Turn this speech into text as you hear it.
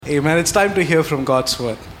Amen. It's time to hear from God's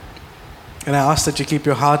word. And I ask that you keep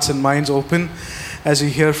your hearts and minds open as you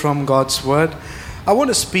hear from God's word. I want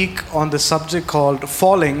to speak on the subject called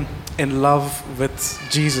falling in love with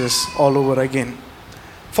Jesus all over again.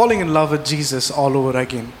 Falling in love with Jesus all over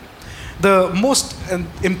again. The most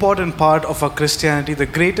important part of our Christianity, the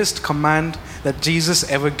greatest command that Jesus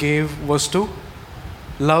ever gave was to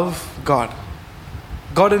love God.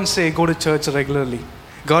 God didn't say go to church regularly.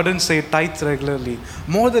 God didn't say tithe regularly.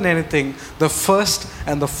 More than anything, the first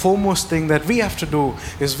and the foremost thing that we have to do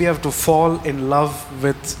is we have to fall in love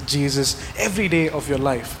with Jesus every day of your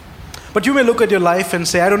life. But you may look at your life and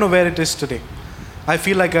say, I don't know where it is today. I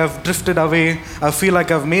feel like I've drifted away. I feel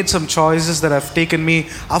like I've made some choices that have taken me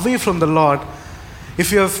away from the Lord.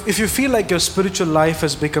 If you feel like your spiritual life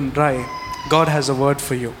has become dry, God has a word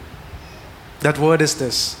for you. That word is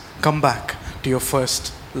this: come back to your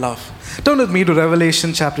first love. Turn with me to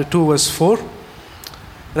Revelation chapter 2 verse 4.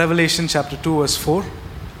 Revelation chapter 2 verse 4.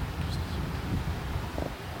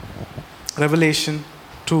 Revelation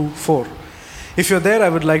 2 4. If you're there, I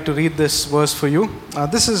would like to read this verse for you.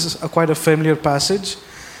 This is quite a familiar passage.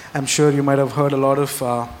 I'm sure you might have heard a lot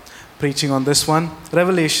of preaching on this one.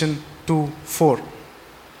 Revelation 2 4.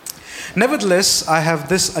 Nevertheless, I have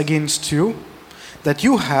this against you, that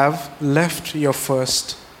you have left your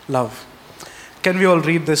first love. Can we all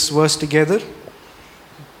read this verse together?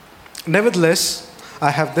 Nevertheless, I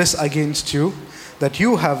have this against you, that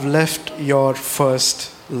you have left your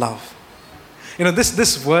first love. You know,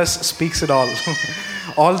 this verse speaks it all.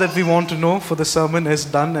 All that we want to know for the sermon is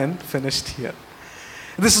done and finished here.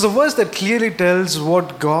 This is a verse that clearly tells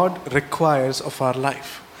what God requires of our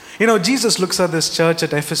life. You know, Jesus looks at this church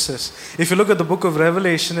at Ephesus. If you look at the book of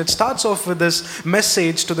Revelation, it starts off with this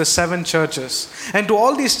message to the 7 churches. And to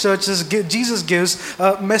all these churches, Jesus gives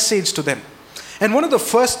a message to them. And one of the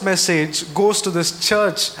first message goes to this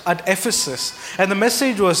church at Ephesus. And the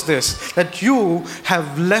message was this: that you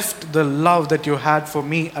have left the love that you had for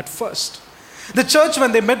me at first. The church,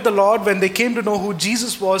 when they met the Lord, when they came to know who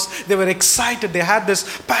Jesus was, they were excited. They had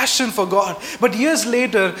this passion for God. But years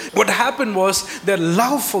later, what happened was their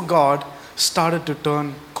love for God started to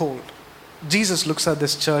turn cold. Jesus looks at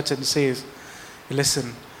this church and says,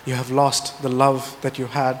 listen, you have lost the love that you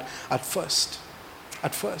had at first.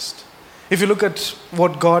 At first. If you look at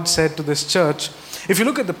what God said to this church, if you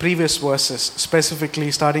look at the previous verses,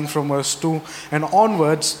 specifically starting from verse 2 and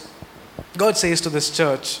onwards, God says to this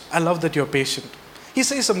church, I love that you're patient. He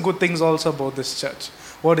says some good things also about this church.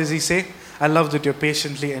 What does he say? I love that you're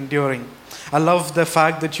patiently enduring. I love the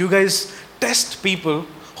fact that you guys test people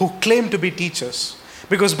who claim to be teachers.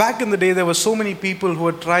 Because back in the day, there were so many people who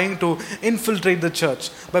were trying to infiltrate the church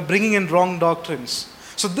by bringing in wrong doctrines.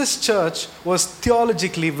 So this church was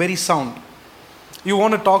theologically very sound. You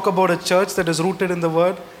want to talk about a church that is rooted in the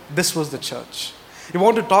word? This was the church. You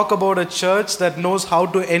want to talk about a church that knows how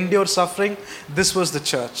to endure suffering? This was the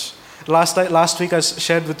church. Last week I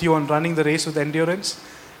shared with you on running the race with endurance.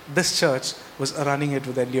 This church was running it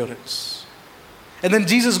with endurance. And then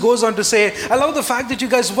Jesus goes on to say, I love the fact that you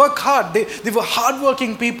guys work hard. They were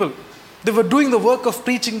hardworking people. They were doing the work of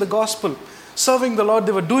preaching the gospel, serving the Lord.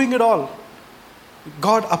 They were doing it all.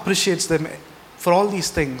 God appreciates them for all these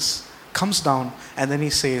things. Comes down and then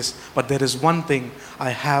he says, but there is one thing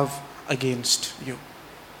I have against you.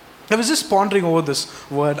 I was just pondering over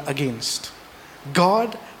this word against.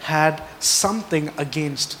 God had something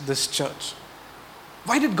against this church.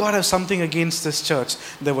 Why did God have something against this church?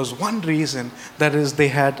 There was one reason, that is, they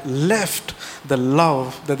had left the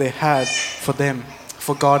love that they had for them,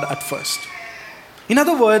 for God at first. In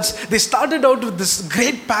other words, they started out with this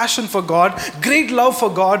great passion for God, great love for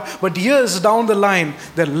God, but years down the line,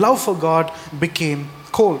 their love for God became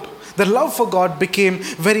cold. Their love for God became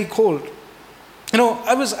very cold. You know,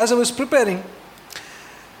 as I was preparing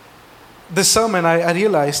this sermon, I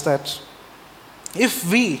realized that if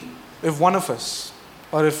one of us,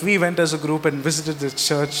 or if we went as a group and visited the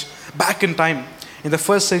church back in time, in the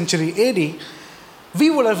 1st century AD, we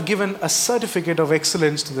would have given a certificate of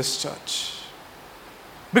excellence to this church.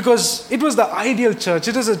 Because it was the ideal church.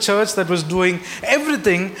 It is a church that was doing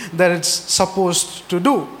everything that it's supposed to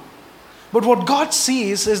do. But what God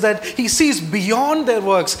sees is that He sees beyond their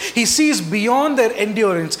works. He sees beyond their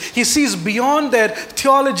endurance. He sees beyond their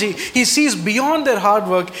theology. He sees beyond their hard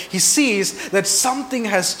work. He sees that something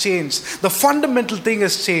has changed. The fundamental thing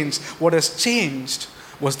has changed. What has changed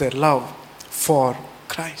was their love for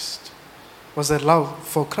Christ. Was their love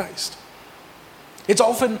for Christ. It's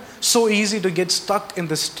often so easy to get stuck in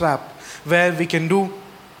this trap where we can do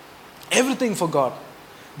everything for God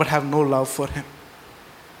but have no love for Him.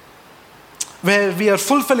 Where we are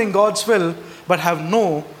fulfilling God's will but have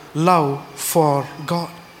no love for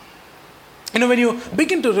God. When you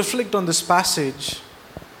begin to reflect on this passage,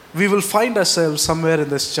 we will find ourselves somewhere in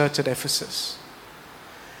this church at Ephesus.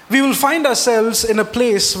 We will find ourselves in a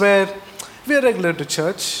place where we are regular to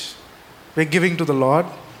church, we're giving to the Lord,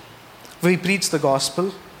 we preach the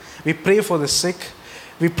gospel, we pray for the sick,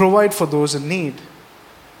 we provide for those in need.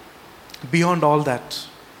 Beyond all that,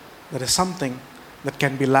 there is something that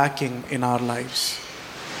can be lacking in our lives.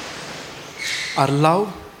 Our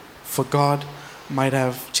love for God might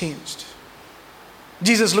have changed.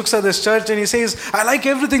 Jesus looks at this church and he says, I like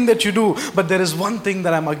everything that you do, but there is one thing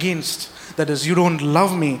that I'm against. That is, you don't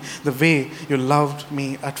love me the way you loved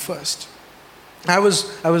me at first. I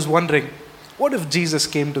was wondering, what if Jesus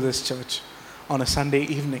came to this church on a Sunday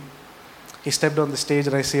evening? He stepped on the stage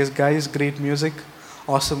and I says, guys, great music,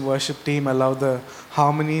 awesome worship team, I love the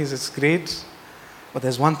harmonies, it's great. But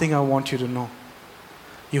there's one thing I want you to know.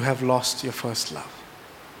 You have lost your first love.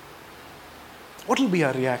 What will be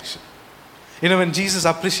our reaction? When Jesus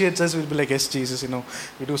appreciates us, we'll be like, yes, Jesus,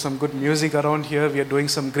 we do some good music around here, we are doing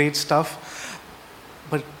some great stuff.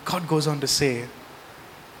 But God goes on to say,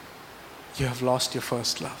 you have lost your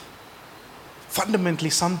first love.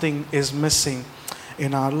 Fundamentally, something is missing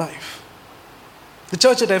in our life. The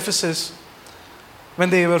church at Ephesus,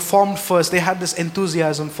 when they were formed first, they had this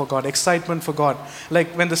enthusiasm for God, excitement for God. Like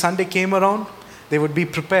when the Sunday came around, they would be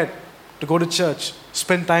prepared to go to church,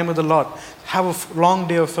 spend time with the Lord, have a long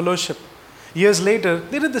day of fellowship. Years later,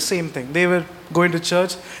 they did the same thing. They were going to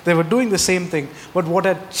church, they were doing the same thing. But what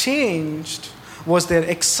had changed was their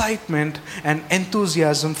excitement and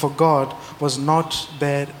enthusiasm for God was not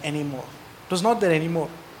there anymore. It was not there anymore.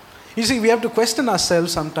 You see, we have to question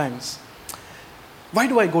ourselves sometimes. Why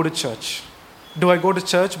do I go to church? Do I go to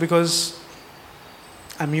church because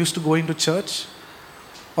I'm used to going to church?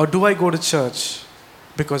 Or do I go to church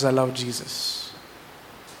because I love Jesus?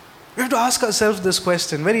 We have to ask ourselves this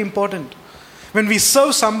question, very important. When we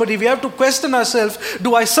serve somebody, we have to question ourselves,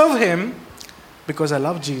 do I serve him because I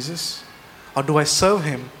love Jesus? Or do I serve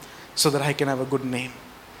him so that I can have a good name?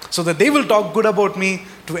 So that they will talk good about me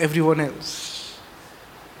to everyone else?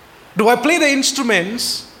 Do I play the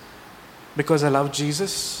instruments because I love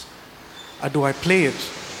Jesus? Or do I play it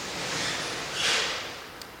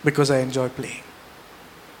because I enjoy playing?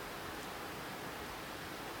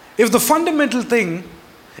 If the fundamental thing,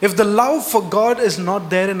 if the love for God is not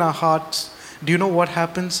there in our hearts, do you know what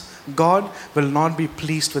happens? God will not be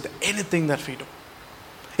pleased with anything that we do.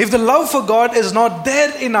 If the love for God is not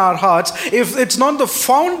there in our hearts, if it's not the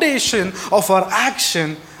foundation of our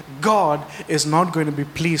action, God is not going to be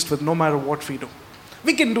pleased with no matter what we do.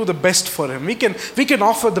 We can do the best for him. We can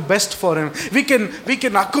offer the best for him. We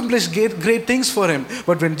can accomplish great things for him.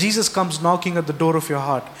 But when Jesus comes knocking at the door of your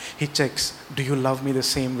heart, he checks, do you love me the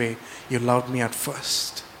same way you loved me at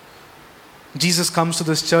first? Jesus comes to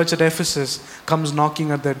this church at Ephesus, comes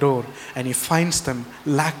knocking at their door, and he finds them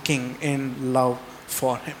lacking in love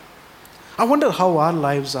for him. I wonder how our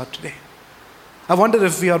lives are today. I wonder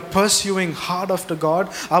if we are pursuing hard after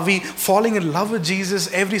God. Are we falling in love with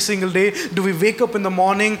Jesus every single day? Do we wake up in the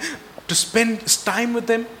morning to spend time with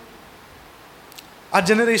him? Our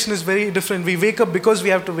generation is very different. We wake up because we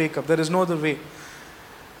have to wake up. There is no other way.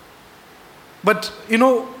 But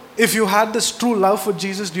if you had this true love for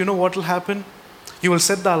Jesus, do you know what will happen? You will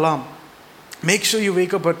set the alarm. Make sure you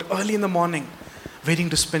wake up early in the morning, waiting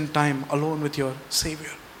to spend time alone with your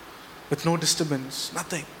Savior, with no disturbance,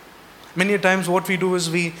 nothing. Many times what we do is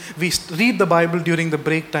we read the Bible during the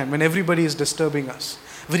break time when everybody is disturbing us.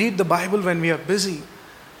 We read the Bible when we are busy.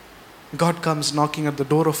 God comes knocking at the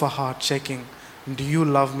door of our heart, checking, do you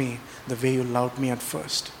love me the way you loved me at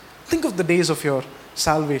first? Think of the days of your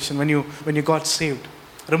salvation when you got saved.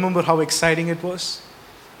 Remember how exciting it was?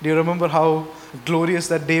 Do you remember how glorious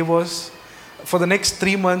that day was? For the next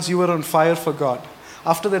 3 months, you were on fire for God.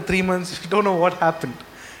 After the 3 months, you don't know what happened.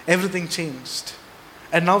 Everything changed.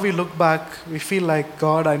 And now we look back, we feel like,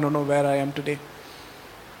 God, I don't know where I am today.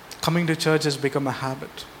 Coming to church has become a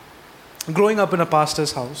habit. Growing up in a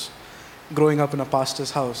pastor's house,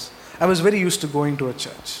 I was very used to going to a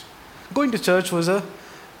church. Going to church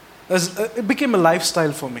it became a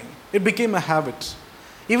lifestyle for me. It became a habit.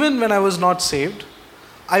 Even when I was not saved,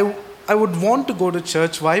 I would want to go to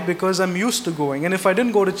church. Why? Because I'm used to going. And if I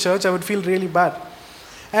didn't go to church, I would feel really bad.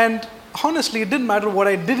 And honestly, it didn't matter what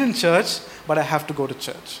I did in church, but I have to go to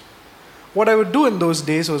church. What I would do in those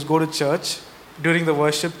days was go to church during the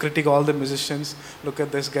worship, critique all the musicians, look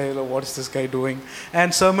at this guy, what is this guy doing?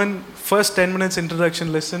 And sermon, first 10 minutes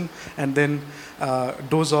introduction, listen, and then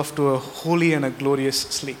doze off to a holy and a glorious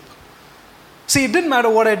sleep. See, it didn't matter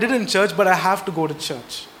what I did in church, but I have to go to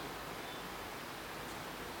church.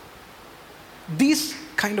 these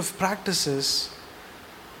kind of practices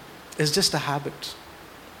is just a habit.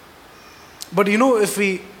 But if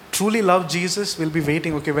we truly love Jesus, we'll be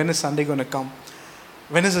waiting, okay, when is Sunday going to come?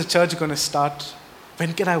 When is the church going to start?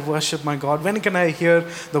 When can I worship my God? When can I hear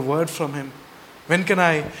the word from Him? When can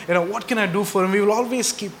I, what can I do for Him? We will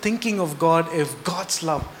always keep thinking of God if God's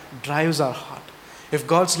love drives our heart. If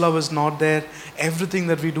God's love is not there, everything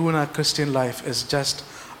that we do in our Christian life is just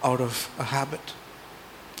out of a habit.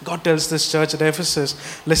 God tells this church at Ephesus,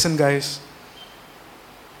 listen guys,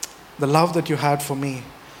 the love that you had for me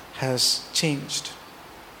has changed.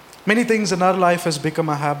 Many things in our life has become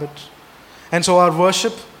a habit. And so our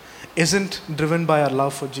worship isn't driven by our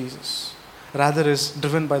love for Jesus. Rather is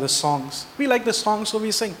driven by the songs. We like the songs, so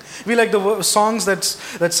we sing. We like the songs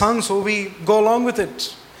that's sung, so we go along with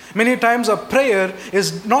it. Many times our prayer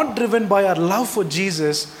is not driven by our love for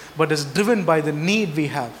Jesus, but is driven by the need we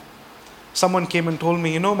have. Someone came and told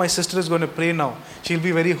me, my sister is going to pray now. She'll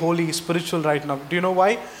be very holy, spiritual right now. Do you know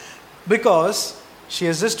why? Because she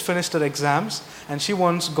has just finished her exams and she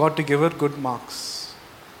wants God to give her good marks.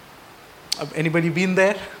 Anybody been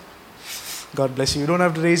there? God bless you. You don't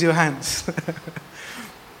have to raise your hands.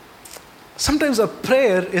 Sometimes a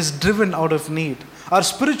prayer is driven out of need. Our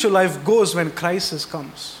spiritual life goes when crisis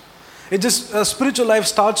comes. Our spiritual life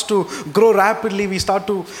starts to grow rapidly. We start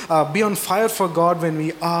to be on fire for God when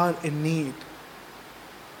we are in need.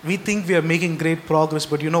 We think we are making great progress,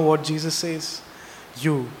 but you know what Jesus says?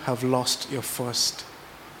 You have lost your first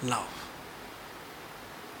love.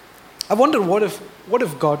 I wonder what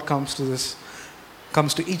if God comes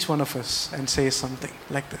to each one of us and says something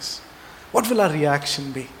like this. What will our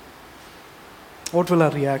reaction be? What will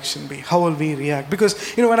our reaction be? How will we react?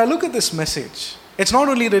 Because, when I look at this message, it's not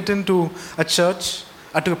only written to a church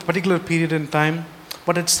at a particular period in time,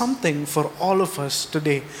 but it's something for all of us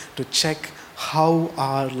today to check how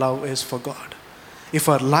our love is for God. If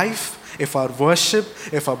our life, if our worship,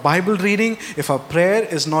 if our Bible reading, if our prayer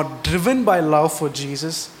is not driven by love for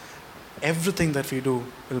Jesus, everything that we do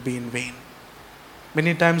will be in vain.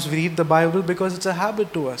 Many times we read the Bible because it's a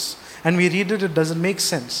habit to us. And we read it doesn't make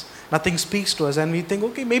sense. Nothing speaks to us. And we think,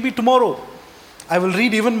 okay, maybe tomorrow I will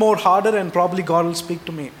read even more harder and probably God will speak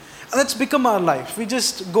to me. And that's become our life. We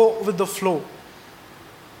just go with the flow.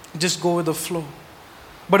 Just go with the flow.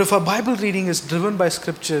 But if our Bible reading is driven by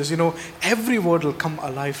scriptures, every word will come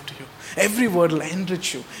alive to you. Every word will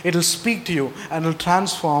enrich you. It will speak to you and will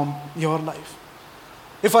transform your life.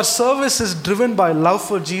 If our service is driven by love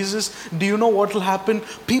for Jesus, do you know what will happen?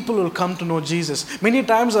 People will come to know Jesus. Many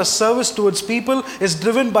times our service towards people is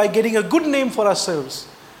driven by getting a good name for ourselves.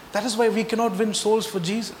 That is why we cannot win souls for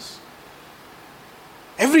Jesus.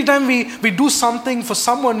 Every time we do something for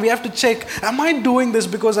someone, we have to check, am I doing this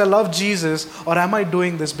because I love Jesus, or am I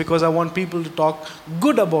doing this because I want people to talk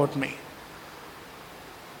good about me?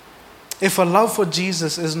 If our love for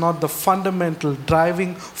Jesus is not the fundamental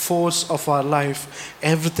driving force of our life,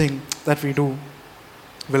 everything that we do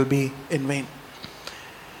will be in vain.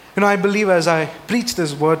 I believe as I preach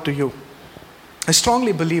this word to you, I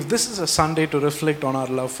strongly believe this is a Sunday to reflect on our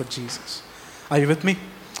love for Jesus. Are you with me?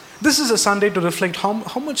 This is a Sunday to reflect how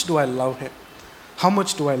much do I love Him? How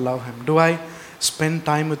much do I love Him? Do I spend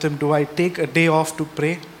time with Him? Do I take a day off to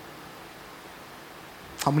pray?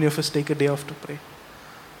 How many of us take a day off to pray?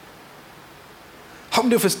 How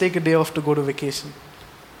many of us take a day off to go to vacation?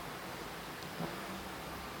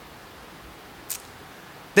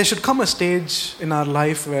 There should come a stage in our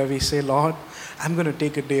life where we say, Lord, I'm going to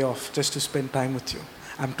take a day off just to spend time with you.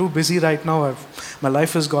 I'm too busy right now. My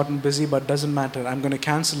life has gotten busy, but doesn't matter. I'm going to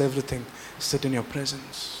cancel everything. Sit in your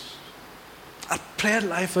presence. Our prayer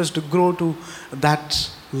life has to grow to that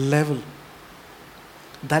level.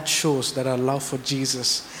 That shows that our love for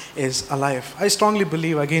Jesus is alive. I strongly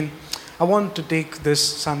believe, again, I want to take this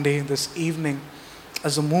Sunday, this evening,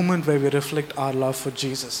 as a moment where we reflect our love for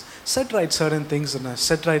Jesus. Set right certain things in us.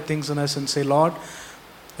 Set right things in us and say, Lord,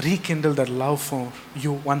 rekindle that love for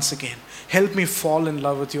you once again. Help me fall in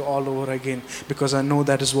love with you all over again, because I know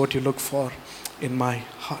that is what you look for in my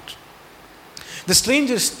heart. The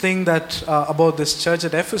strangest thing that about this church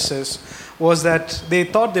at Ephesus was that they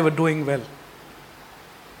thought they were doing well,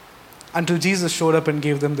 until Jesus showed up and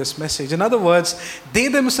gave them this message. In other words, they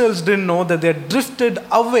themselves didn't know that they had drifted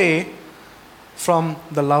away from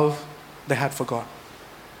the love they had for God.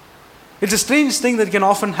 It's a strange thing that can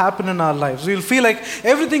often happen in our lives. We'll feel like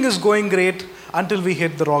everything is going great until we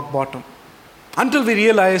hit the rock bottom. Until we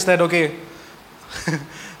realize that, okay,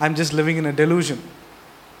 I'm just living in a delusion.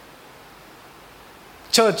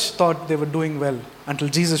 Church thought they were doing well until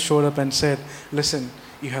Jesus showed up and said, listen,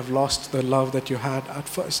 you have lost the love that you had at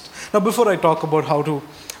first. Now, before I talk about how to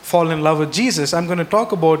fall in love with Jesus, I'm going to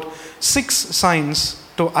talk about 6 signs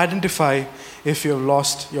to identify if you have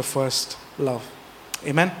lost your first love.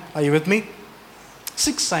 Amen? Are you with me?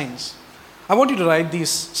 6 signs. I want you to write these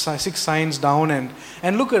 6 signs down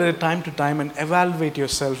and look at it time to time and evaluate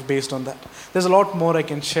yourself based on that. There's a lot more I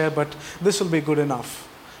can share, but this will be good enough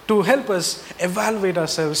to help us evaluate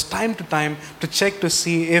ourselves time to time to check to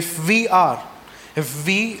see if we are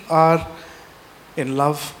in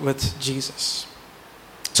love with Jesus.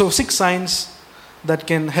 So 6 signs that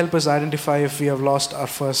can help us identify if we have lost our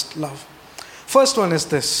first love. First one is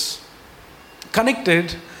this: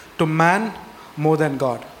 connected to man more than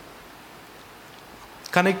God.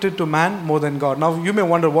 Connected to man more than God. Now you may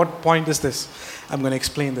wonder, what point is this? I'm going to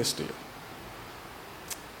explain this to you.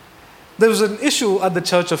 There was an issue at the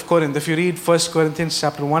church of Corinth. If you read 1 Corinthians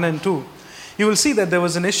chapter 1 and 2, you will see that there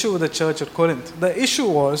was an issue with the church at Corinth. The issue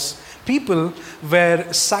was people were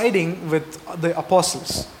siding with the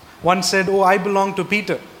apostles. One said, oh, I belong to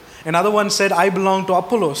Peter. Another one said, I belong to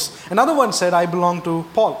Apollos. Another one said, I belong to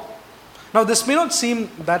Paul. Now this may not seem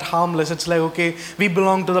that harmless. It's like, okay, we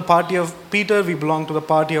belong to the party of Peter, we belong to the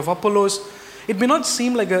party of Apollos. It may not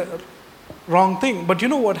seem like a wrong thing, but you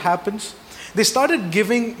know what happens? They started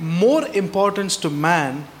giving more importance to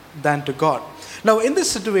man than to God. Now in this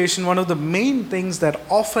situation, one of the main things that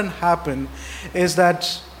often happen is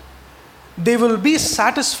that they will be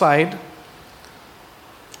satisfied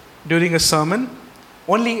during a sermon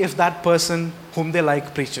only if that person whom they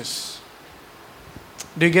like preaches.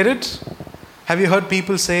 Do you get it? Have you heard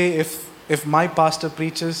people say, if my pastor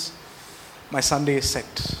preaches, my Sunday is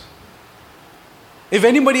set. If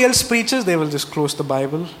anybody else preaches, they will just close the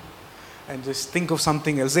Bible and just think of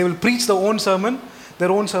something else. They will preach their own sermon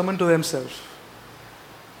to themselves.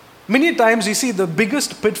 Many times you see the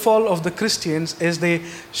biggest pitfall of the Christians is they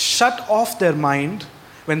shut off their mind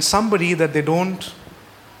when somebody that they don't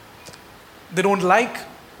like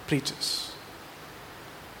preaches.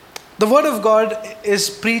 The word of God is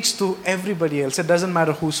preached to everybody else. It doesn't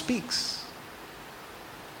matter who speaks.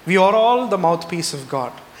 We are all the mouthpiece of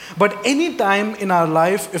God. But any time in our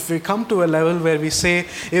life, if we come to a level where we say,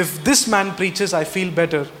 if this man preaches, I feel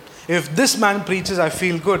better. If this man preaches, I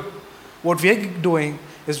feel good. What we're doing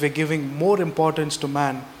is we're giving more importance to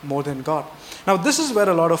man more than God. Now this is where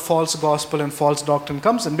a lot of false gospel and false doctrine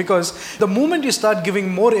comes in, because the moment you start giving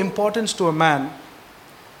more importance to a man,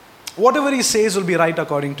 whatever he says will be right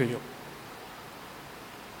according to you.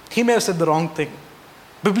 He may have said the wrong thing,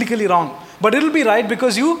 biblically wrong, but it'll be right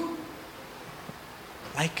because you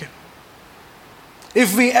like him.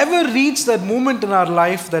 If we ever reach that moment in our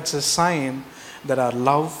life, that's a sign that our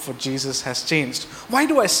love for Jesus has changed. Why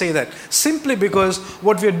do I say that? Simply because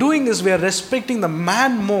what we are doing is we are respecting the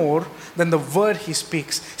man more than the word he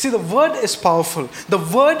speaks. See, the word is powerful. The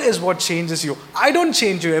word is what changes you. I don't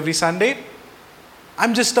change you every Sunday.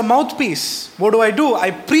 I'm just a mouthpiece. What do? I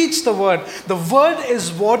preach the word. The word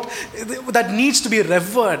is what that needs to be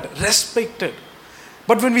revered, respected.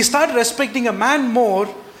 But when we start respecting a man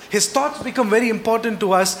more, his thoughts become very important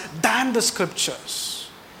to us than the scriptures.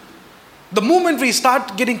 The moment we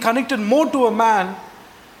start getting connected more to a man,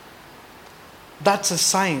 that's a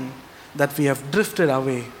sign that we have drifted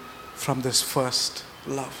away from this first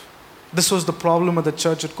love. This was the problem of the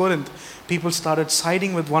church at Corinth. People started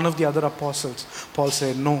siding with one of the other apostles. Paul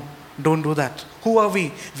said, no, don't do that. Who are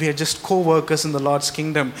we? We are just co-workers in the Lord's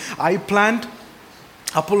kingdom. I plant,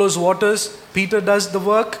 Apollos waters, Peter does the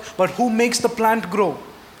work, but who makes the plant grow?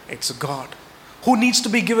 It's God. Who needs to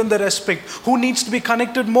be given the respect? Who needs to be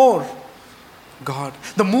connected more? God.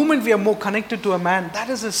 The moment we are more connected to a man, that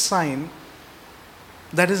is a sign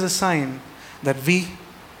that we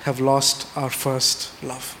have lost our first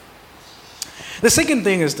love. The second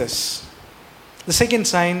thing is this. The second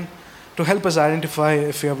sign to help us identify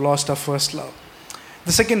if we have lost our first love.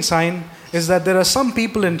 The second sign is that there are some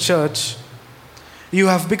people in church you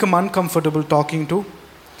have become uncomfortable talking to,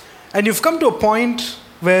 and you've come to a point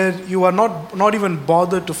where you are not even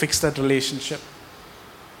bothered to fix that relationship.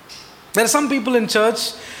 There are some people in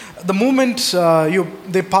church, the moment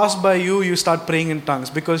they pass by you, you start praying in tongues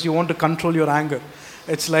because you want to control your anger.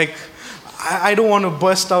 It's like, I don't want to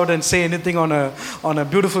burst out and say anything on a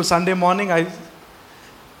beautiful Sunday morning.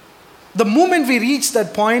 The moment we reach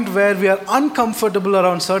that point where we are uncomfortable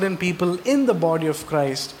around certain people in the body of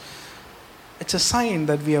Christ, it's a sign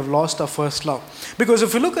that we have lost our first love. Because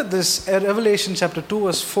if you look at this, Revelation chapter 2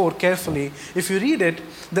 verse 4 carefully, if you read it,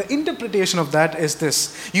 the interpretation of that is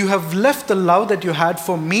this: you have left the love that you had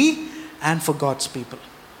for me and for God's people.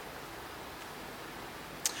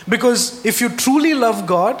 Because if you truly love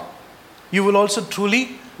God, you will also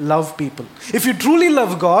truly love people. If you truly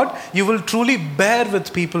love God, you will truly bear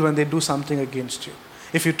with people when they do something against you.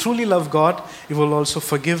 If you truly love God, you will also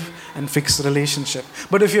forgive and fix the relationship.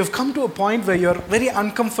 But if you have come to a point where you're very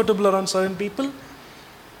uncomfortable around certain people,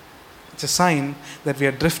 it's a sign that we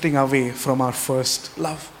are drifting away from our first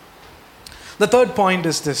love. The third point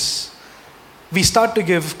is this. We start to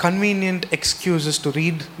give convenient excuses to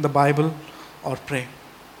read the Bible or pray.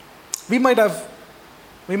 We might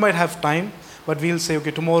have time, but we'll say,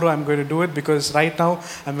 okay, tomorrow I'm going to do it because right now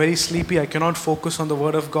I'm very sleepy. I cannot focus on the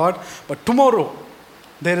Word of God. But tomorrow,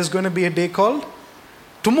 there is going to be a day called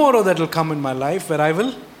tomorrow that will come in my life where I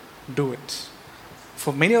will do it.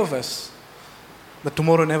 For many of us, the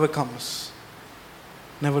tomorrow never comes.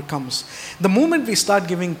 Never comes. The moment we start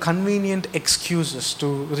giving convenient excuses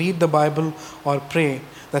to read the Bible or pray,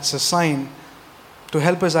 that's a sign to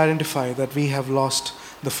help us identify that we have lost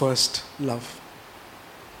the first love.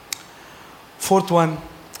 Fourth one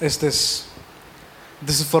is this.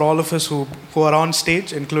 This is for all of us who are on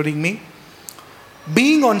stage, including me.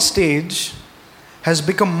 Being on stage has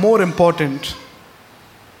become more important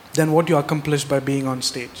than what you accomplish by being on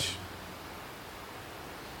stage.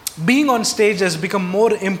 Being on stage has become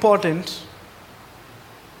more important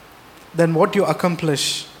than what you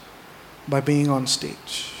accomplish by being on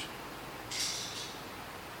stage.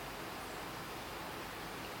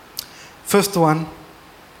 Fifth one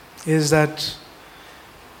is that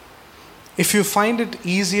if you find it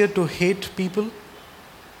easier to hate people,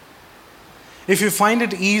 if you find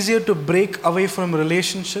it easier to break away from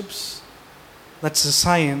relationships, that's a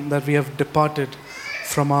sign that we have departed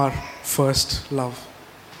from our first love.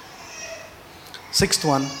 Sixth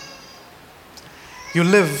one, you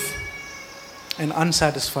live an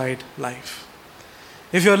unsatisfied life.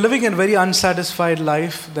 If you are living a very unsatisfied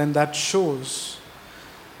life, then that shows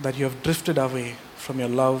that you have drifted away from your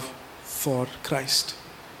love for Christ.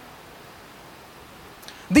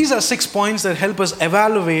 These are 6 points that help us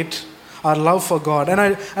evaluate our love for God. And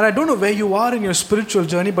I don't know where you are in your spiritual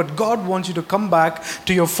journey, but God wants you to come back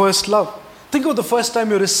to your first love. Think of the first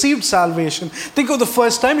time you received salvation. Think of the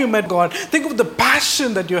first time you met God. Think of the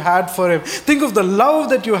passion that you had for Him. Think of the love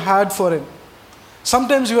that you had for Him.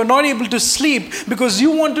 Sometimes you are not able to sleep because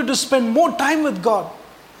you wanted to spend more time with God.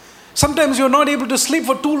 Sometimes you're not able to sleep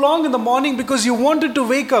for too long in the morning because you wanted to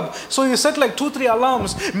wake up. So you set like 2-3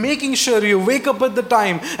 alarms, making sure you wake up at the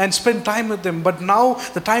time and spend time with Him. But now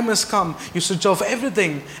the time has come. You switch off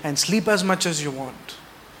everything and sleep as much as you want.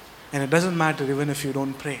 And it doesn't matter even if you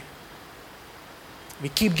don't pray. We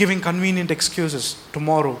keep giving convenient excuses.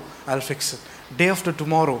 Tomorrow, I'll fix it. Day after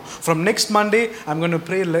tomorrow. From next Monday, I'm going to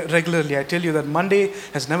pray regularly. I tell you that Monday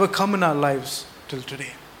has never come in our lives till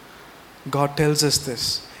today. God tells us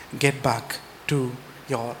this. Get back to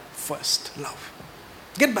your first love.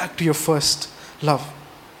 Get back to your first love.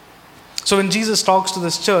 So when Jesus talks to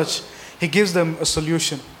this church, He gives them a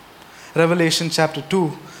solution. Revelation chapter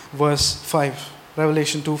 2, verse 5.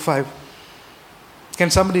 Revelation 2:5. Can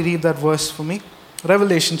somebody read that verse for me?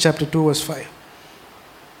 Revelation chapter 2, verse 5.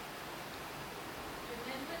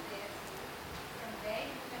 Remember therefore from where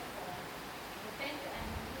you have fallen, repent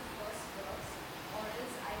and do the first works, or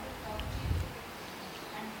else I will come to you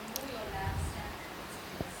and remove your lampstand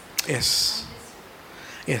from its place. Yes. And this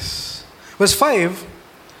will Yes. Verse 5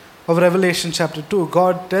 of Revelation chapter 2,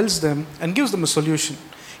 God tells them and gives them a solution.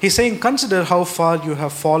 He's saying, consider how far you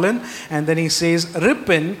have fallen. And then He says,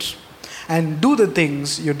 repent and do the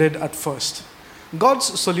things you did at first.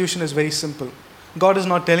 God's solution is very simple. God is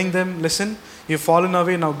not telling them, listen, you've fallen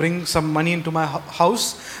away, now bring some money into my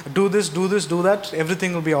house, do this, do that,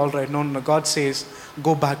 everything will be all right. No. God says,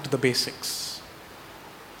 go back to the basics.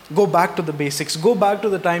 Go back to the basics. Go back to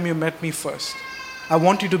the time you met me first. I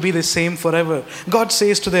want you to be the same forever. God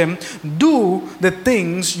says to them, do the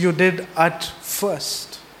things you did at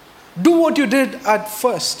first. Do what you did at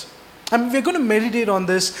first. And we're going to meditate on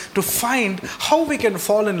this to find how we can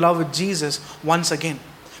fall in love with Jesus once again.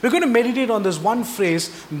 We're going to meditate on this one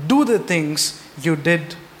phrase, do the things you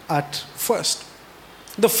did at first.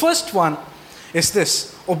 The first one is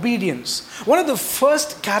this, obedience. One of the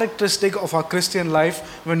first characteristics of our Christian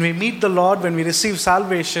life when we meet the Lord, when we receive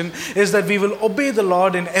salvation, is that we will obey the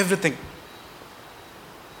Lord in everything.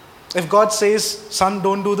 If God says, son,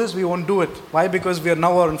 don't do this, we won't do it. Why? Because we are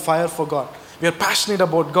now on fire for God. We are passionate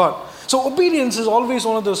about God. So obedience is always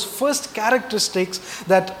one of those first characteristics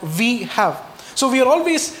that we have. So we are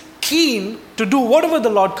always keen to do whatever the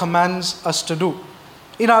Lord commands us to do.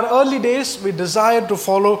 In our early days, we desired to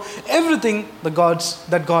follow everything that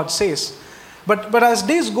God says. But as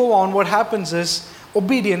days go on, what happens is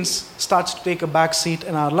obedience starts to take a back seat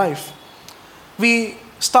in our life. We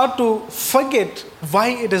start to forget why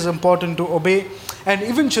it is important to obey, and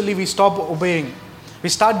eventually we stop obeying. We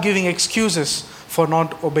start giving excuses for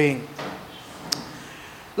not obeying.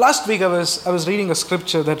 Last week I was reading a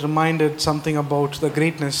scripture that reminded something about the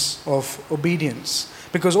greatness of obedience,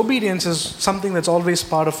 because obedience is something that's always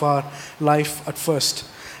part of our life at first.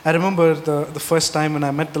 I remember the first time when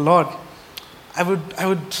I met the Lord, I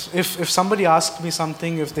would if somebody asked me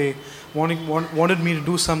something, if they wanted me to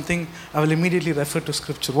do something, I will immediately refer to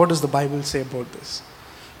scripture. What does the Bible say about this?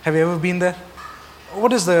 Have you ever been there?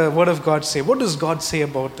 What does the Word of God say? What does God say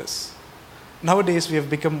about this? Nowadays we have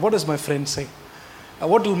become, what does my friend say?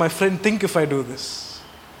 What will my friend think if I do this?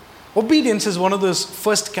 Obedience is one of those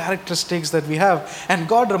first characteristics that we have, and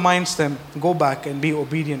God reminds them, go back and be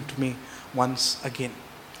obedient to me once again.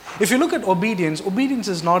 If you look at obedience, obedience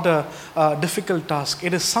is not a difficult task.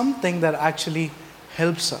 It is something that actually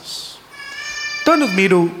helps us. Turn with me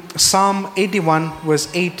to Psalm 81 verse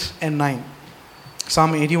 8 and 9.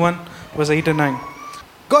 Psalm 81 verse 8 and 9.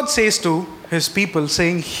 God says to his people,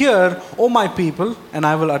 saying, hear, O my people, and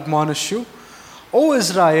I will admonish you. O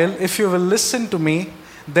Israel, if you will listen to me,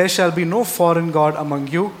 there shall be no foreign God among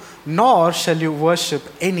you, nor shall you worship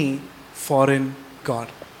any foreign God.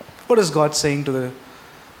 What is God saying to the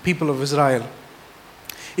people of Israel?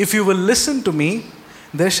 If you will listen to me,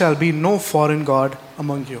 there shall be no foreign God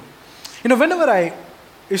among you. Whenever I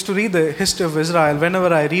used to read the history of Israel,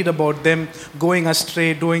 whenever I read about them going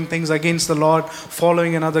astray, doing things against the Lord,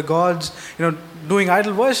 following another gods, doing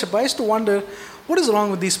idol worship, I used to wonder, what is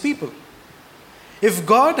wrong with these people? If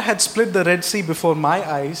God had split the Red Sea before my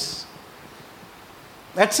eyes,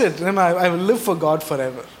 that's it. I will live for God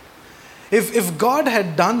forever. If God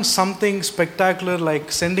had done something spectacular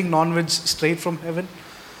like sending non-veg straight from heaven,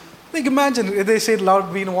 like imagine if they said,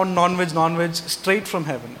 Lord, we want non-veg straight from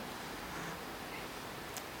heaven.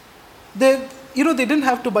 They didn't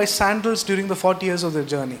have to buy sandals during the 40 years of their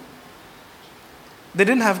journey. They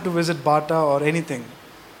didn't have to visit Bata or anything.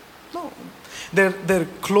 No. Their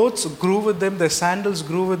clothes grew with them, their sandals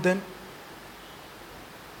grew with them.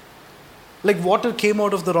 Like water came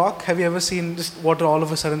out of the rock. Have you ever seen just water all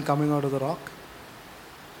of a sudden coming out of the rock?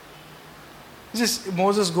 Just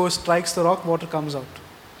Moses goes, strikes the rock, water comes out.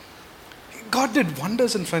 God did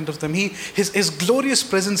wonders in front of them. His glorious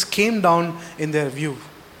presence came down in their view.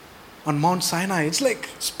 On Mount Sinai, it's like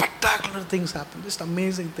spectacular things happen, just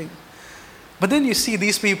amazing things. But then you see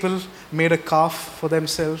these people made a calf for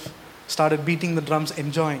themselves, started beating the drums,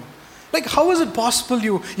 enjoying. Like, how is it possible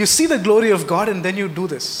you see the glory of God and then you do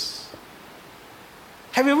this?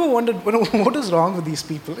 Have you ever wondered, what is wrong with these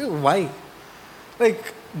people? Why?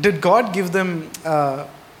 Like, did God give them,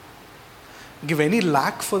 give any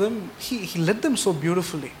lack for them? He led them so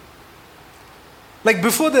beautifully. Like,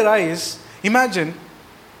 before their eyes, imagine,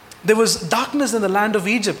 there was darkness in the land of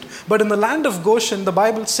Egypt, but in the land of Goshen, the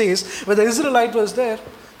Bible says, where the Israelite was there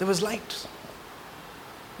was light.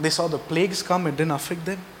 They saw the plagues come, it didn't affect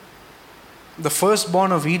them. The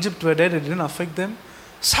firstborn of Egypt were dead, it didn't affect them.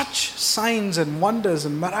 Such signs and wonders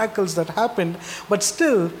and miracles that happened, but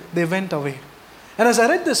still they went away. And as I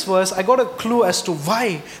read this verse, I got a clue as to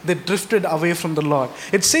why they drifted away from the Lord.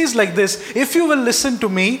 It says like this, if you will listen to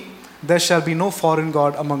me, there shall be no foreign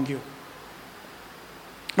God among you.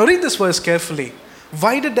 Now read this verse carefully.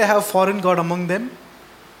 Why did they have foreign God among them?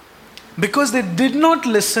 Because they did not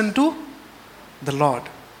listen to the Lord.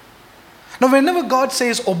 Now whenever God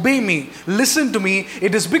says, obey me, listen to me,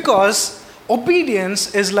 it is because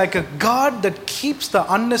obedience is like a guard that keeps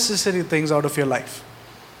the unnecessary things out of your life.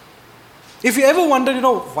 If you ever wonder,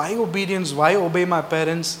 why obedience, why obey my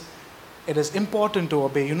parents? It is important to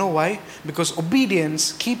obey. You know why? Because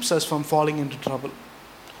obedience keeps us from falling into trouble.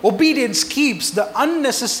 Obedience keeps the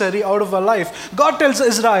unnecessary out of our life. God tells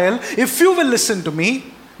Israel, if you will listen to me,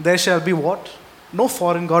 there shall be what? No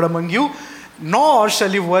foreign God among you, nor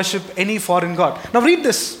shall you worship any foreign God. Now read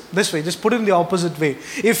this way, just put it in the opposite way.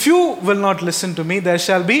 If you will not listen to me, there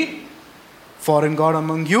shall be foreign God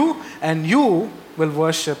among you, and you will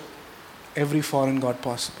worship every foreign God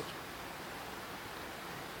possible.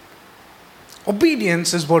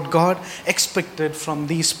 Obedience is what God expected from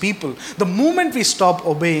these people. The moment we stop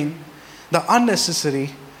obeying, the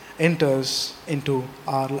unnecessary enters into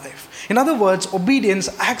our life. In other words, obedience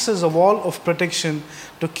acts as a wall of protection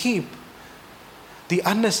to keep the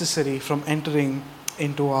unnecessary from entering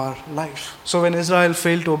into our life. So when Israel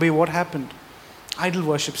failed to obey, what happened? Idol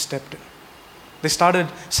worship stepped in. They started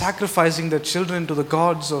sacrificing their children to the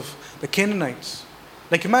gods of the Canaanites.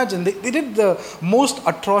 Like imagine, they did the most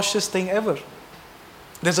atrocious thing ever.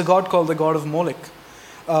 There's a god called the god of Molech.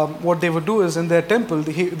 What they would do is in their temple,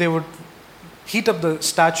 they would heat up the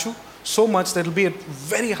statue, so much that it will be at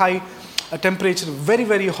very high temperature, very,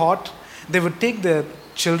 very hot. They would take their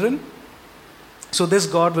children. So this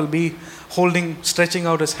God will be stretching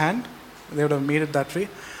out his hand. They would have made it that way.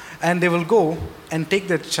 And they will go and take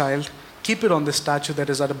that child, keep it on the statue that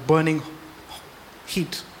is at a burning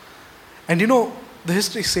heat. And the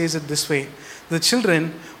history says it this way. The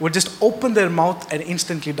children would just open their mouth and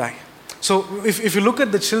instantly die. So if you look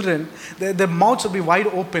at the children, their mouths will be wide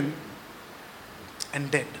open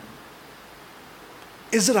and dead.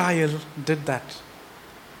 Israel did that.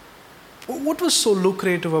 What was so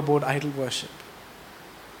lucrative about idol worship?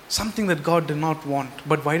 Something that God did not want.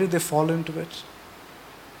 But why did they fall into it?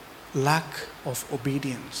 Lack of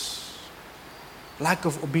obedience. Lack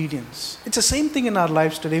of obedience. It's the same thing in our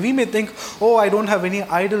lives today. We may think, I don't have any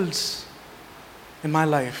idols in my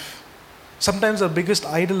life. Sometimes our biggest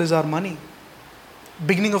idol is our money.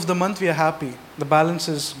 Beginning of the month we are happy. The balance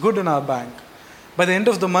is good in our bank. By the end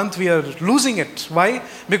of the month we are losing it. Why?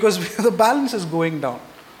 Because the balance is going down.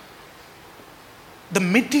 The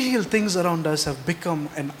material things around us have become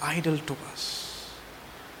an idol to us.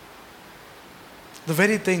 The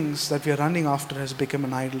very things that we are running after has become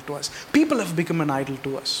an idol to us. People have become an idol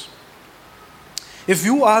to us. If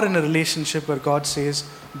you are in a relationship where God says,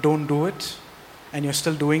 don't do it, and you're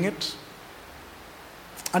still doing it,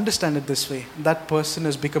 understand it this way. That person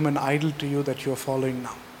has become an idol to you that you're following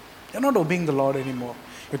now. You're not obeying the Lord anymore.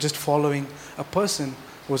 You're just following a person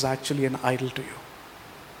who is actually an idol to you.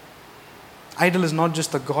 Idol is not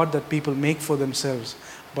just the God that people make for themselves,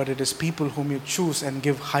 but it is people whom you choose and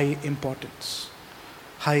give high importance.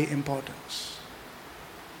 High importance.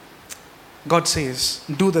 God says,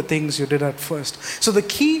 do the things you did at first. So the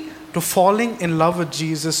key to falling in love with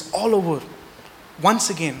Jesus all over, once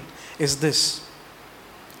again, is this.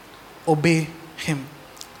 Obey him.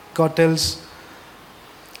 God tells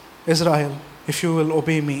Israel, if you will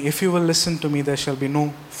obey me, if you will listen to me, there shall be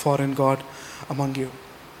no foreign God among you.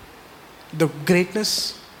 The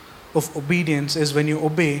greatness of obedience is when you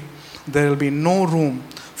obey, there will be no room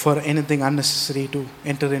for anything unnecessary to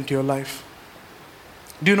enter into your life.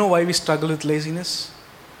 Do you know why we struggle with laziness?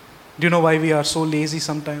 Do you know why we are so lazy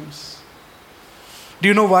sometimes? Do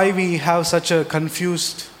you know why we have such a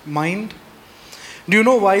confused mind? Do you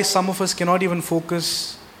know why some of us cannot even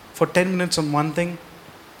focus for 10 minutes on one thing?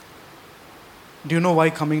 Do you know why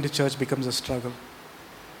coming to church becomes a struggle?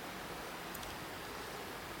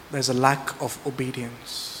 There's a lack of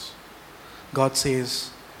obedience. God says,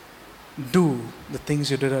 do the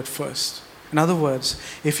things you did at first. In other words,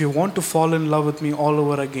 if you want to fall in love with me all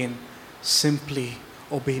over again, simply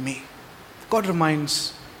obey me. God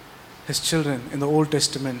reminds his children in the Old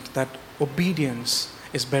Testament that obedience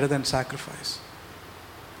is better than sacrifice.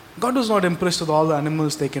 God was not impressed with all the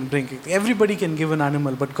animals they can bring. Everybody can give an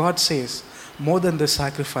animal, but God says, more than this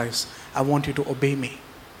sacrifice, I want you to obey me.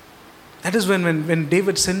 That is when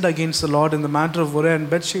David sinned against the Lord in the matter of Uriah and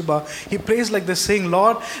Bathsheba, he prays like this, saying,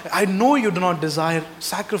 Lord, I know you do not desire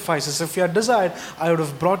sacrifices. If you had desired, I would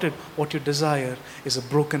have brought it. What you desire is a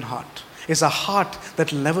broken heart. It's a heart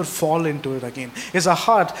that will never fall into it again. It's a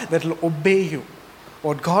heart that will obey you.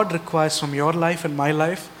 What God requires from your life and my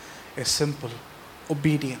life is simple.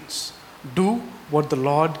 Obedience. Do what the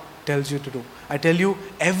Lord tells you to do. I tell you,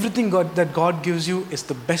 everything that God gives you is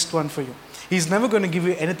the best one for you. He's never going to give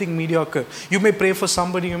you anything mediocre. You may pray for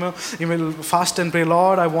somebody, you may fast and pray,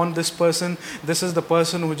 Lord, I want this person. This is the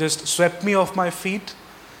person who just swept me off my feet.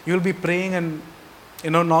 You'll be praying and,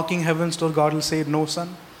 knocking heaven's door. God will say, no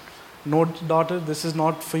son, no daughter, this is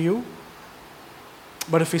not for you.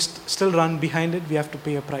 But if we still run behind it, we have to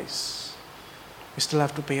pay a price. We still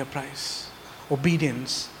have to pay a price.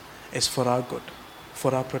 Obedience is for our good,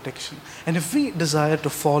 for our protection. And if we desire to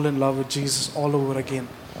fall in love with Jesus all over again,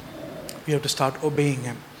 we have to start obeying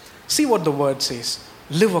him. See what the word says.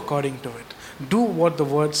 Live according to it. Do what the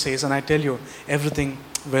word says, and I tell you, everything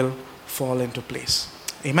will fall into place.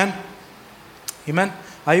 Amen? Amen?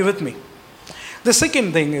 Are you with me? The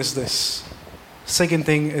second thing is this.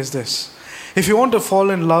 If you want to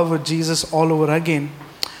fall in love with Jesus all over again,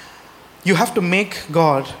 you have to make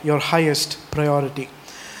God your highest priority.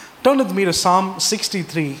 Turn with me to Psalm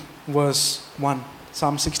 63, verse 1.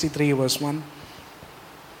 Psalm 63, verse 1.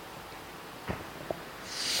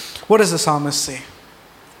 What does the psalmist say?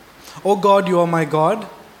 Oh God, you are my God.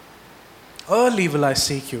 Early will I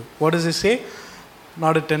seek you. What does he say?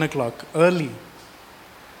 Not at 10 o'clock. Early.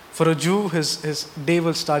 For a Jew, his day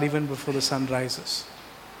will start even before the sun rises.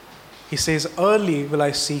 He says, early will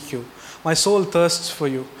I seek you. My soul thirsts for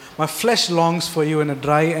you. My flesh longs for you in a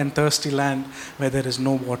dry and thirsty land where there is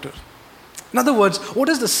no water. In other words, what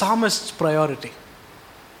is the psalmist's priority?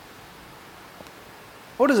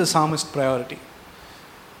 What is the psalmist's priority?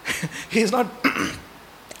 He's not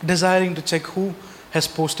desiring to check who has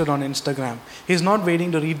posted on Instagram. He's not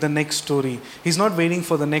waiting to read the next story. He's not waiting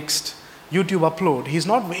for the next YouTube upload. He's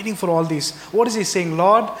not waiting for all these. What is he saying?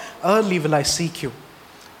 Lord, early will I seek you.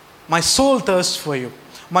 My soul thirsts for you.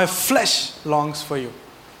 My flesh longs for you.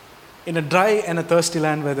 In a dry and a thirsty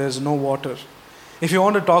land where there is no water. If you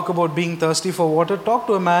want to talk about being thirsty for water, talk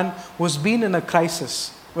to a man who's been in a crisis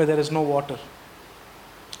where there is no water.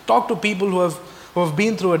 Talk to people who have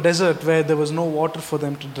been through a desert where there was no water for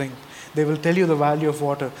them to drink. They will tell you the value of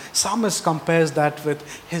water. Psalmist compares that with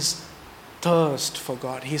his thirst for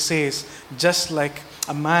God. He says, just like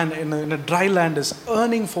a man in a dry land is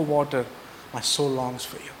yearning for water, my soul longs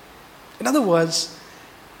for you. In other words,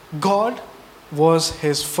 God was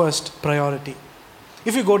his first priority.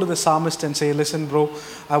 If you go to the psalmist and say, listen bro,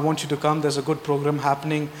 I want you to come, there's a good program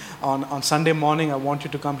happening on Sunday morning, I want you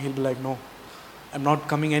to come, he'll be like, no, I'm not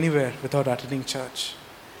coming anywhere without attending church.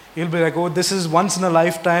 He'll be like, oh, this is once in a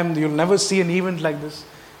lifetime, you'll never see an event like this.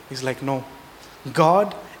 He's like, no,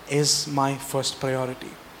 God is my first priority.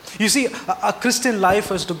 You see, a Christian life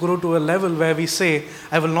has to grow to a level where we say,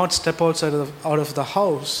 I will not step out of the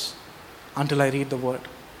house until I read the word.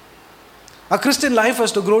 A Christian life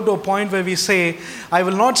has to grow to a point where we say, I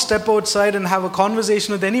will not step outside and have a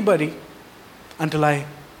conversation with anybody until I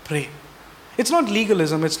pray. It's not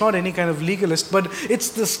legalism, it's not any kind of legalist, but it's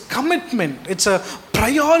this commitment, it's a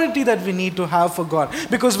priority that we need to have for God.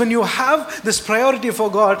 Because when you have this priority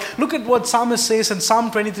for God, look at what Psalmist says in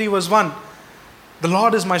Psalm 23 verse 1. The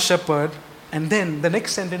Lord is my shepherd. And then the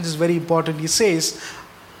next sentence is very important. He says,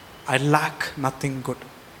 I lack nothing good.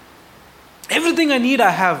 Everything I need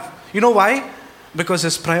I have. You know why? Because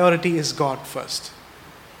his priority is God first.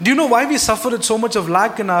 Do you know why we suffer with so much of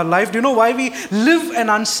lack in our life? Do you know why we live an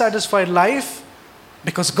unsatisfied life?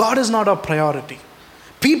 Because God is not our priority.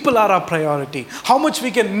 People are our priority. How much we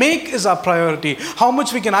can make is our priority. How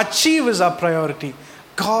much we can achieve is our priority.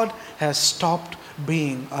 God has stopped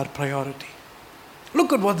being our priority.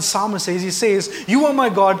 Look at what the psalmist says. He says, you are my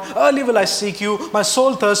God, early will I seek you. My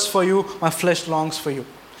soul thirsts for you, my flesh longs for you.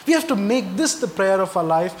 We have to make this the prayer of our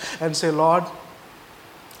life and say, Lord,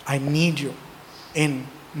 I need you in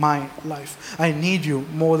my life. I need you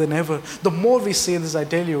more than ever. The more we say this, I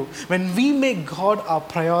tell you, when we make God our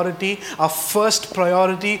priority, our first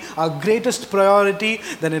priority, our greatest priority,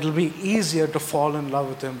 then it will be easier to fall in love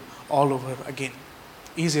with him all over again.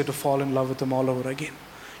 Easier to fall in love with him all over again.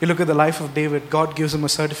 You look at the life of David, God gives him a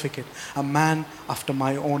certificate, a man after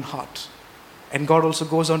my own heart. And God also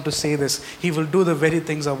goes on to say this, he will do the very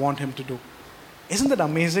things I want him to do. Isn't that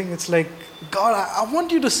amazing? It's like, God, I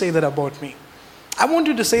want you to say that about me. I want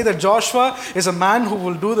you to say that Joshua is a man who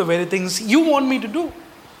will do the very things you want me to do.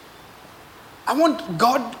 I want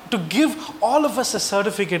God to give all of us a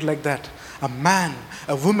certificate like that. A man,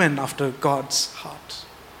 a woman after God's heart.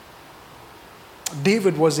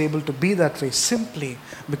 David was able to be that way simply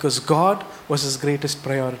because God was his greatest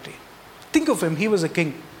priority. Think of him, he was a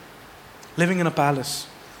king, living in a palace.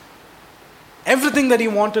 Everything that he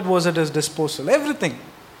wanted was at his disposal. Everything.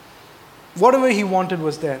 Whatever he wanted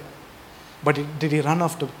was there. But did he run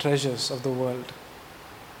after treasures of the world?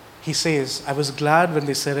 He says, I was glad when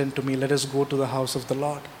they said unto me, let us go to the house of the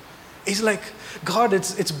Lord. He's like, God,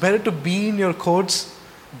 it's better to be in your courts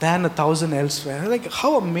than 1,000 elsewhere. Like,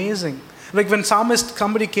 how amazing. Like when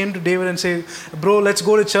somebody came to David and said, bro, let's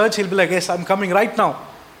go to church. He'll be like, yes, I'm coming right now.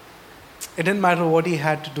 It didn't matter what he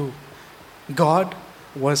had to do. God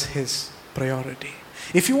was his priority.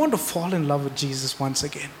 If you want to fall in love with Jesus once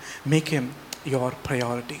again, make him your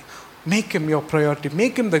priority. Make him your priority.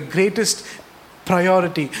 Make him the greatest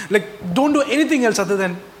priority. Like, don't do anything else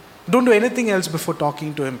don't do anything else before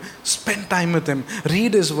talking to him. Spend time with him.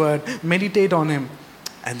 Read his word. Meditate on him.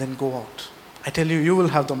 And then go out. I tell you, you will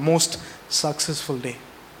have the most successful day.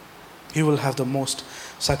 You will have the most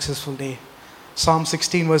successful day. Psalm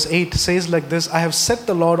 16 verse 8 says like this, I have set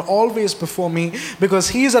the Lord always before me, because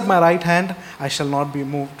he is at my right hand, I shall not be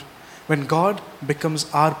moved. When God becomes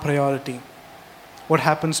our priority, what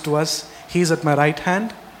happens to us? He is at my right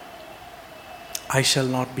hand, I shall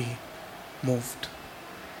not be moved.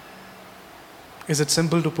 Is it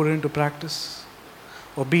simple to put it into practice?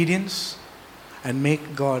 Obedience and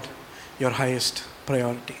make God your highest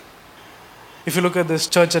priority. If you look at this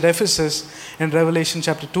church at Ephesus in Revelation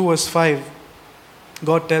chapter 2 verse 5,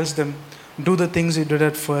 God tells them, do the things you did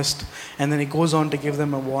at first, and then he goes on to give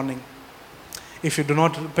them a warning. If you do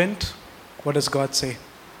not repent, what does God say?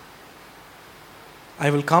 I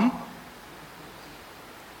will come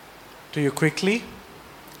to you quickly,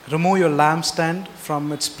 remove your lampstand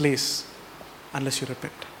from its place unless you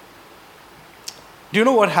repent. Do you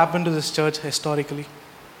know what happened to this church historically?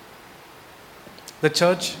 The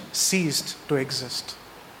church ceased to exist.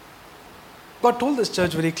 God told this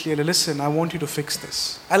church very clearly, listen, I want you to fix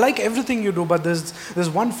this. I like everything you do, but there's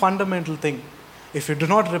one fundamental thing. If you do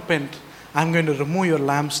not repent, I'm going to remove your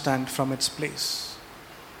lampstand from its place.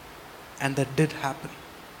 And that did happen.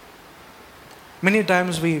 Many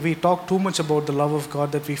times we talk too much about the love of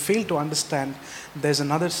God that we fail to understand there's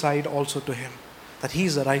another side also to Him. That He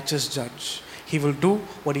is a righteous judge. He will do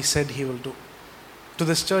what He said He will do. To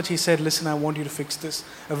this church, He said, listen, I want you to fix this.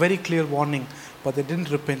 A very clear warning, but they didn't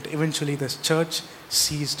repent. Eventually, this church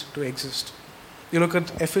ceased to exist. You look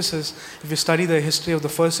at Ephesus, if you study the history of the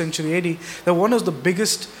 1st century AD, they're one of the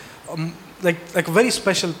biggest, like a very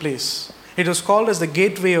special place. It was called as the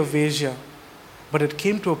gateway of Asia. But it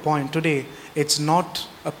came to a point today, it's not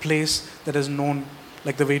a place that is known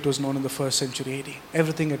like the way it was known in the 1st century AD.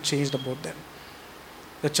 Everything had changed about them.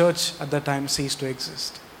 The church at that time ceased to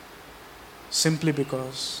exist. Simply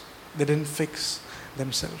because they didn't fix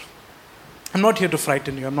themselves. I'm not here to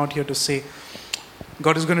frighten you. I'm not here to say,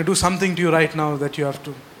 God is going to do something to you right now that you have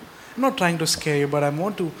to. I'm not trying to scare you, but I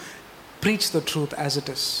want to preach the truth as it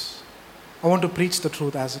is. I want to preach the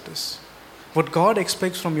truth as it is. What God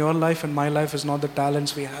expects from your life and my life is not the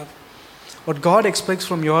talents we have. What God expects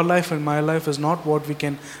from your life and my life is not what we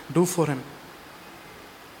can do for Him.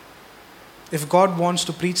 If God wants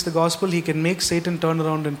to preach the gospel, He can make Satan turn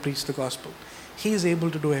around and preach the gospel. He is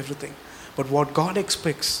able to do everything. But what God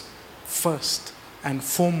expects first and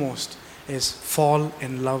foremost is fall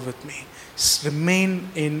in love with me. Remain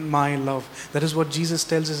in my love. That is what Jesus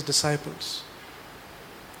tells His disciples.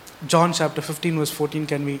 John chapter 15 verse 14,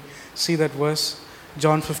 can we see that verse?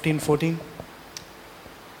 John 15:14.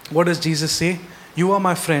 What does Jesus say? You are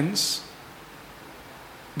my friends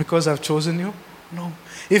because I've chosen you? No.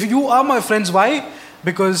 If you are my friends, why?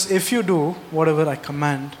 Because if you do whatever I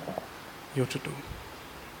command you to do.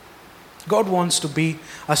 God wants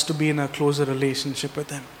us to be in a closer relationship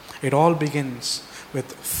with Him. It all begins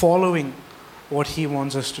with following what He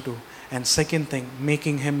wants us to do. And second thing,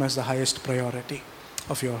 making Him as the highest priority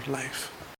of your life.